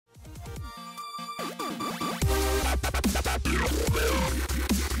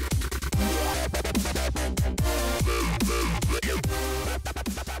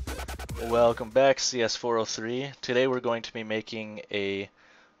Welcome back, CS403. Today we're going to be making a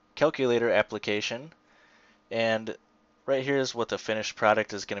calculator application, and right here is what the finished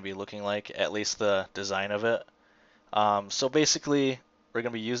product is going to be looking like, at least the design of it. So basically, we're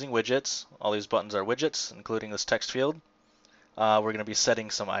going to be using widgets. All these buttons are widgets, including this text field. We're going to be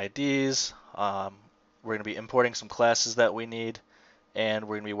setting some IDs. We're going to be importing some classes that we need, and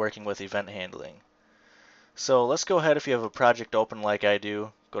we're going to be working with event handling. So let's go ahead, if you have a project open like I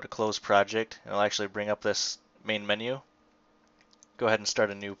do, go to Close Project, and it'll actually bring up this main menu. Go ahead and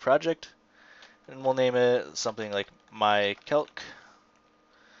start a new project, and we'll name it something like My Calc.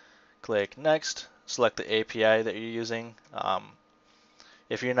 Click Next, select the API that you're using.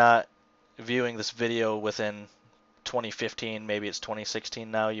 If you're not viewing this video within 2015, maybe it's 2016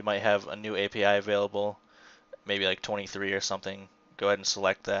 now, you might have a new API available, maybe like 23 or something. Go ahead and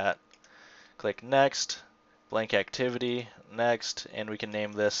select that. Click Next. Blank activity, next, and we can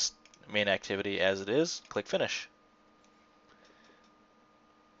name this main activity as it is. Click Finish.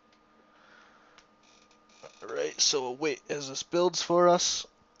 Alright, so we'll wait as this builds for us.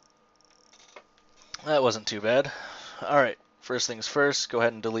 That wasn't too bad. Alright, first things first, go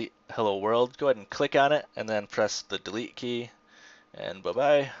ahead and delete Hello World. Go ahead and click on it, and then press the delete key, and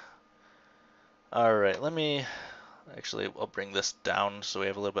bye-bye. Alright, I'll bring this down so we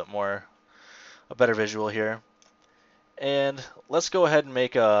have a little bit more, a better visual here. And let's go ahead and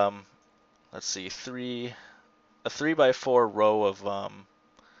make, let's see, a 3x4 row of, I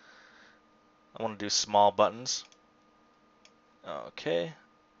want to do small buttons. Okay.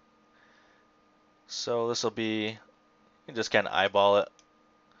 So this will be, you can just kind of eyeball it.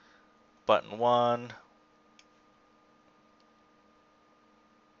 Button 1.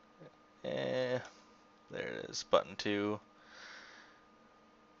 There it is. Button 2.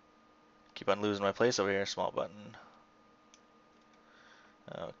 Keep on losing my place over here. Small button.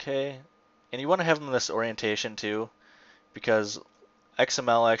 Okay. And you want to have them in this orientation too, because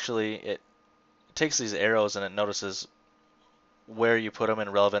XML actually, it takes these arrows and it notices where you put them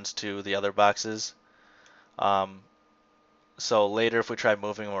in relevance to the other boxes. So later if we try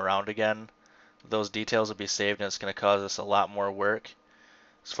moving them around again, those details will be saved and it's going to cause us a lot more work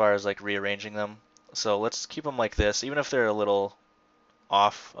as far as like rearranging them. So let's keep them like this. Even if they're a little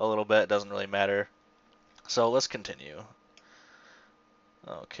off a little bit, it doesn't really matter. So let's continue.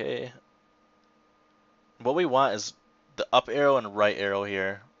 Okay. What we want is the up arrow and right arrow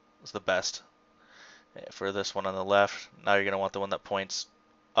here is the best. For this one on the left, now you're going to want the one that points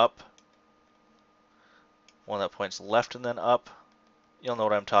up, one that points left and then up. You'll know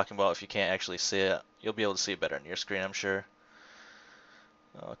what I'm talking about if you can't actually see it. You'll be able to see it better on your screen, I'm sure.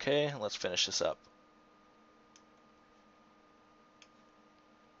 Okay, let's finish this up.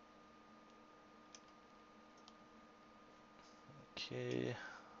 Okay.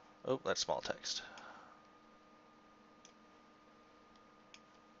 Oh, that's small text.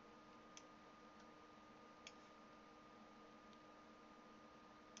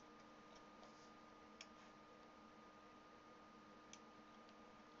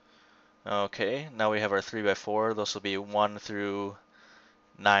 Okay, now we have our 3x4. Those will be 1 through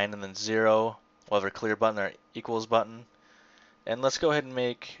 9 and then 0. We'll have our clear button, our equals button. And let's go ahead and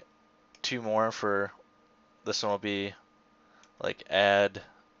make 2 more for this one will be like add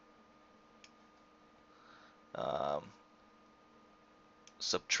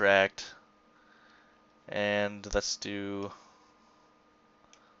subtract, and let's do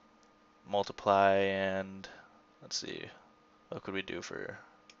multiply, and let's see, what could we do for,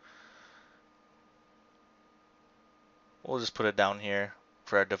 we'll just put it down here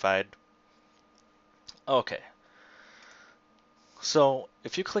for our divide. Okay, so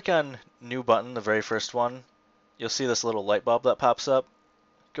if you click on new button, the very first one, you'll see this little light bulb that pops up.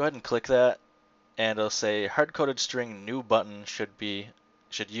 Go ahead and click that, and it'll say hard-coded string new button should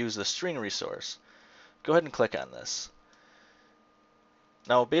use the string resource. Go ahead and click on this.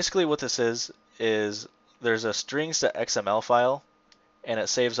 Now basically what this is there's a strings.xml file, and it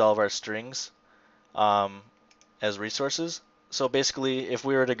saves all of our strings as resources. So basically if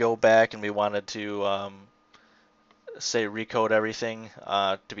we were to go back and we wanted to say recode everything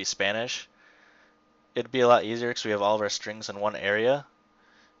to be Spanish, it'd be a lot easier because we have all of our strings in one area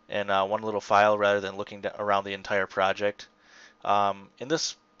and one little file rather than looking around the entire project. In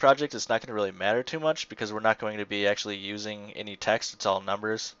this project, it's not going to really matter too much because we're not going to be actually using any text. It's all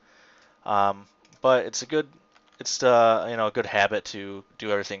numbers. But it's a good habit to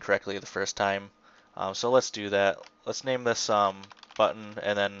do everything correctly the first time. So let's do that. Let's name this button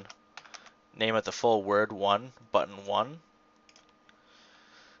and then name it the full word 1, button 1.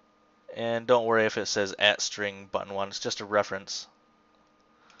 And don't worry if it says @string button 1. It's just a reference.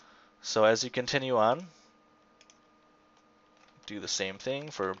 So as you continue on, do the same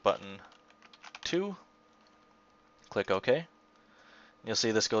thing for button 2. Click OK. You'll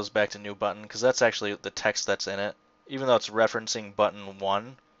see this goes back to new button because that's actually the text that's in it. Even though it's referencing button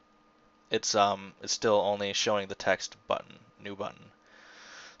 1, it's still only showing the text button, new button.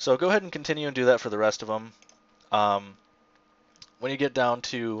 So go ahead and continue and do that for the rest of them. When you get down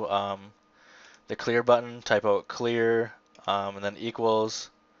to the clear button, type out clear, and then equals,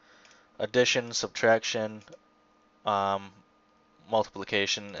 addition, subtraction,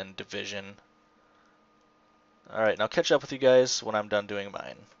 multiplication, and division. Alright, now catch up with you guys when I'm done doing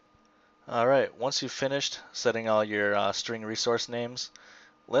mine. Alright, once you've finished setting all your string resource names,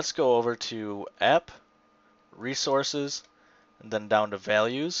 let's go over to App, Resources, and then down to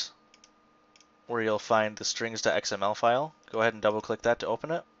Values, where you'll find the strings.xml file. Go ahead and double click that to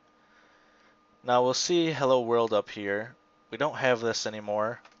open it. Now we'll see Hello World up here. We don't have this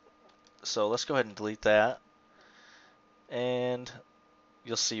anymore, so let's go ahead and delete that. And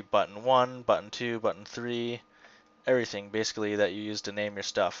you'll see button 1, button 2, button 3, everything basically that you use to name your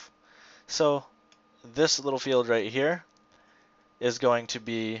stuff. So this little field right here is going to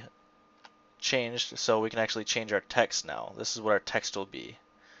be changed so we can actually change our text now. This is what our text will be.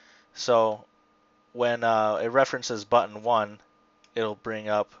 So when it references button 1, it'll bring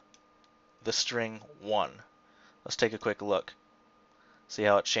up the string 1. Let's take a quick look. See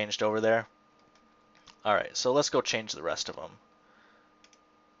how it changed over there? Alright, so let's go change the rest of them.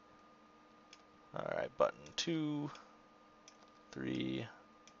 Alright, button 2, 3,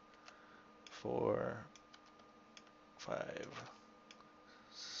 4, 5,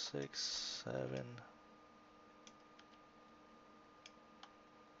 6, 7.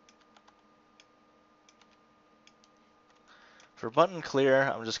 For button clear,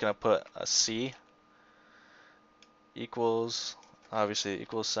 I'm just going to put a C equals, obviously the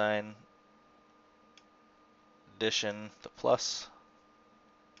equals sign, addition, the plus,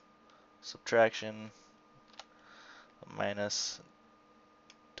 subtraction, minus,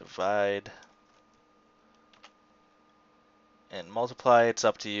 divide, and multiply. It's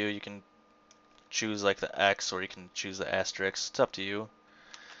up to you. You can choose like the X or you can choose the asterisk. It's up to you.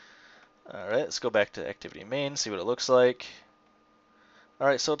 Alright, let's go back to activity main, see what it looks like.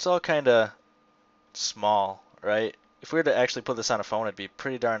 Alright, so it's all kind of small, right? If we were to actually put this on a phone, it'd be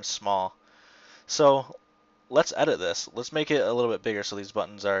pretty darn small. So let's edit this. Let's make it a little bit bigger so these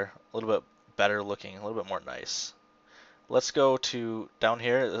buttons are a little bit better looking, a little bit more nice. Let's go to down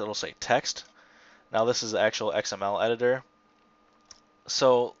here, it'll say text. Now this is the actual XML editor.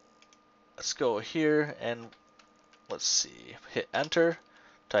 So let's go here and let's see, hit enter,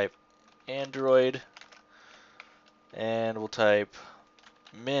 type Android, and we'll type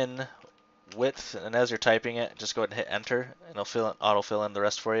min width, and as you're typing it, just go ahead and hit enter, and it'll autofill in the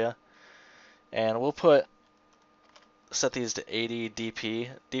rest for you. And we'll set these to 80 dp.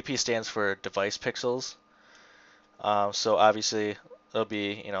 dp stands for device pixels. So obviously it'll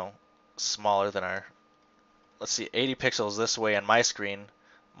be, smaller than our, let's see, 80 pixels this way on my screen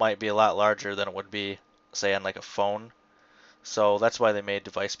might be a lot larger than it would be, say, on like a phone. So that's why they made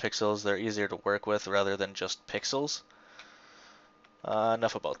device pixels. They're easier to work with rather than just pixels.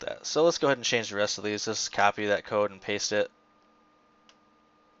 Enough about that. So let's go ahead and change the rest of these. Just copy that code and paste it.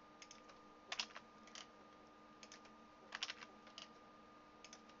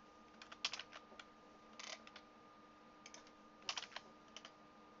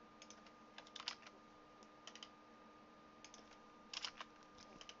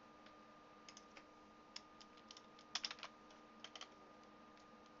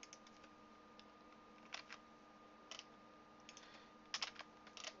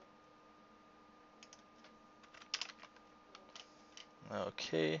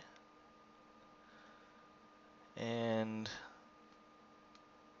 Okay. And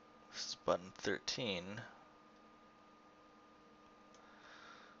this is button 13.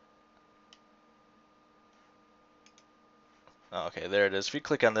 Okay, there it is. If you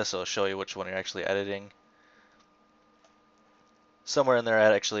click on this, it'll show you which one you're actually editing. Somewhere in there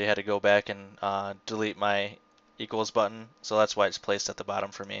I actually had to go back and delete my equals button, so that's why it's placed at the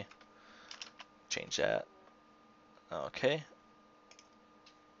bottom for me. Change that. Okay.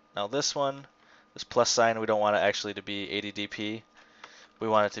 Now this one, this plus sign, we don't want it actually to be 80 dp. We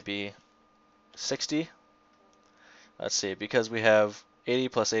want it to be 60. Let's see, because we have 80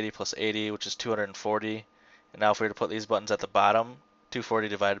 plus 80 plus 80, which is 240. And now if we were to put these buttons at the bottom, 240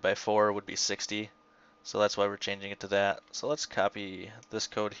 divided by 4 would be 60. So that's why we're changing it to that. So let's copy this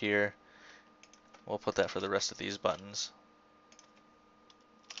code here. We'll put that for the rest of these buttons.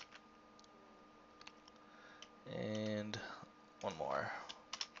 And one more.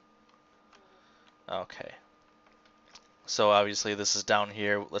 Okay. So obviously this is down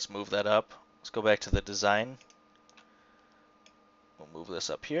here. Let's move that up. Let's go back to the design. We'll move this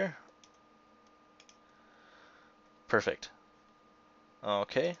up here. Perfect.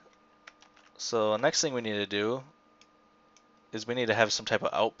 Okay. So next thing we need to do is we need to have some type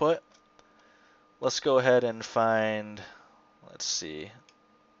of output. Let's go ahead and find, let's see.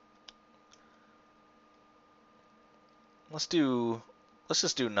 Let's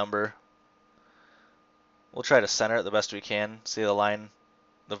just do number. We'll try to center it the best we can. See the line,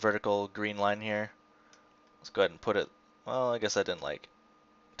 the vertical green line here. Let's go ahead and put it, well, I guess I didn't like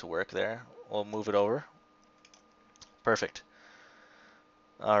to work there. We'll move it over. Perfect.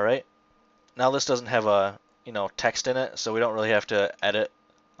 All right. Now this doesn't have a, text in it, so we don't really have to edit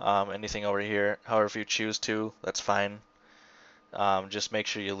anything over here. However, if you choose to, that's fine. Just make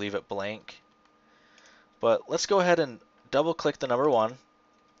sure you leave it blank. But let's go ahead and double click the number 1,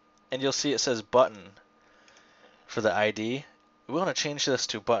 and you'll see it says button for the ID. We want to change this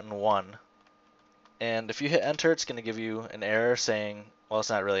to button 1. And if you hit enter, it's going to give you an error saying, well, it's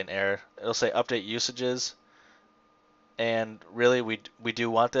not really an error. It'll say update usages. And really, we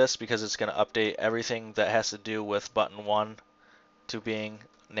do want this because it's going to update everything that has to do with button 1 to being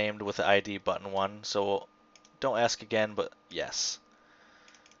named with the ID button 1. So don't ask again, but yes.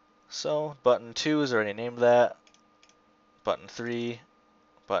 So button 2 is already named that. Button 3,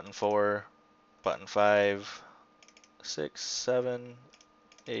 button 4, button 5, 6, 7,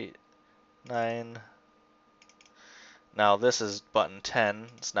 8, 9. Now this is button 10.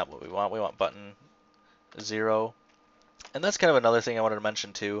 It's not what we want. We want button 0. And that's kind of another thing I wanted to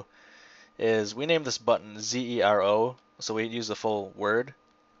mention too, is we named this button ZERO, so we use the full word.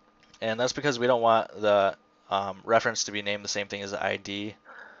 And that's because we don't want the reference to be named the same thing as the ID.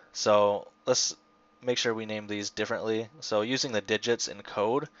 So let's make sure we name these differently. So using the digits in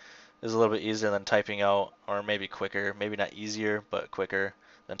code is a little bit easier than typing out, or maybe quicker, maybe not easier, but quicker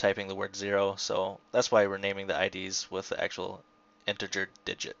than typing the word 0. So that's why we're naming the IDs with the actual integer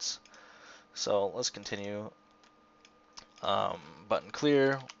digits. So let's continue. Button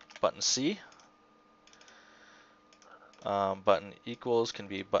clear, button C. Button equals can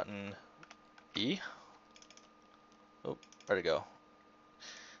be button E. Oh, where'd it go?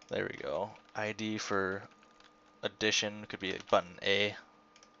 There we go. ID for addition could be button A.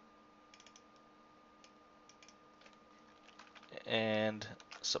 And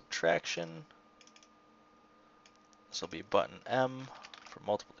subtraction, this will be button M for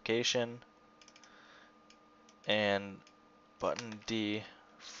multiplication. And button D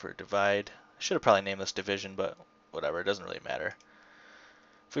for divide. I should have probably named this division, but whatever, it doesn't really matter.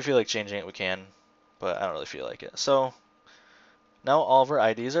 If we feel like changing it, we can, but I don't really feel like it. So now all of our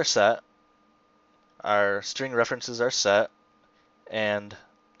IDs are set, our string references are set, and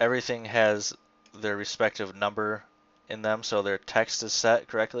everything has their respective number in them, so their text is set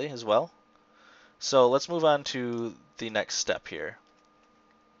correctly as well. So let's move on to the next step here.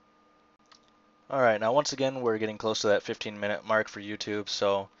 Alright, now once again we're getting close to that 15-minute mark for YouTube,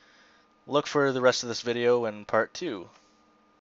 so look for the rest of this video in part 2.